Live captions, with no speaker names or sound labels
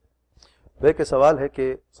وہ کہ سوال ہے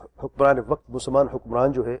کہ حکمران وقت مسلمان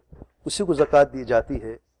حکمران جو ہے اسی کو زکوٰۃ دی جاتی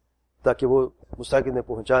ہے تاکہ وہ مستحقین میں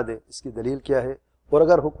پہنچا دے، اس کی دلیل کیا ہے؟ اور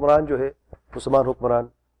اگر حکمران جو ہے مسلمان حکمران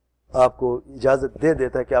آپ کو اجازت دے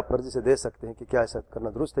دیتا ہے کہ آپ مرضی سے دے سکتے ہیں، کہ کیا ایسا کرنا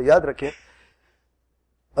درست ہے؟ یاد رکھیں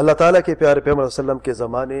اللہ تعالیٰ کے پیارے پیغمبر صلی اللہ علیہ وسلم کے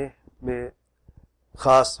زمانے میں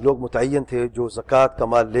خاص لوگ متعین تھے جو زکوٰۃ کا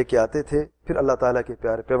مال لے کے آتے تھے، پھر اللہ تعالیٰ کے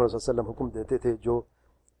پیارے پیغمبر صلی اللہ علیہ وسلم حکم دیتے تھے جو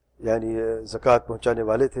یعنی زکوٰۃ پہنچانے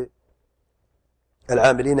والے تھے،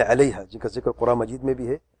 العاملین علیہا، جن کا ذکر قرآن مجید میں بھی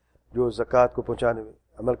ہے، جو زکوٰۃ کو پہنچانے میں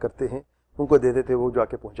عمل کرتے ہیں ان کو دے دیتے، وہ جا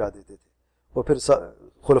کے پہنچا دیتے تھے۔ اور پھر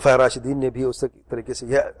خلفائے راشدین نے بھی اس طریقے سے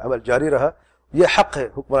یہ عمل جاری رہا۔ یہ حق ہے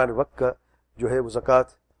حکمران وقت کا جو ہے وہ زکوٰۃ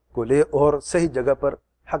کو لے اور صحیح جگہ پر،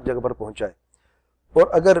 حق جگہ پر پہنچائے۔ اور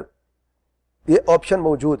اگر یہ آپشن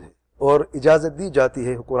موجود ہے اور اجازت دی جاتی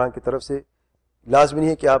ہے حکمران کی طرف سے، لازمی نہیں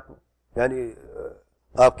ہے کہ آپ یعنی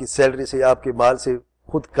آپ کی سیلری سے یا آپ کے مال سے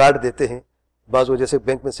خود کاٹ دیتے ہیں، بعض وہ جیسے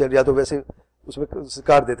بینک میں سیلری آتا ہے ویسے اس میں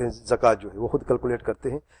کاٹ دیتے ہیں، زکوٰۃ جو ہے وہ خود کیلکولیٹ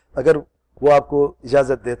کرتے ہیں۔ اگر وہ آپ کو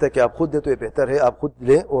اجازت دیتا ہے کہ آپ خود دیں تو یہ بہتر ہے، آپ خود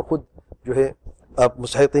لیں اور خود جو ہے آپ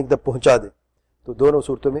مستحقین تک پہنچا دیں، تو دونوں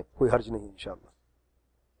صورتوں میں کوئی حرج نہیں انشاءاللہ۔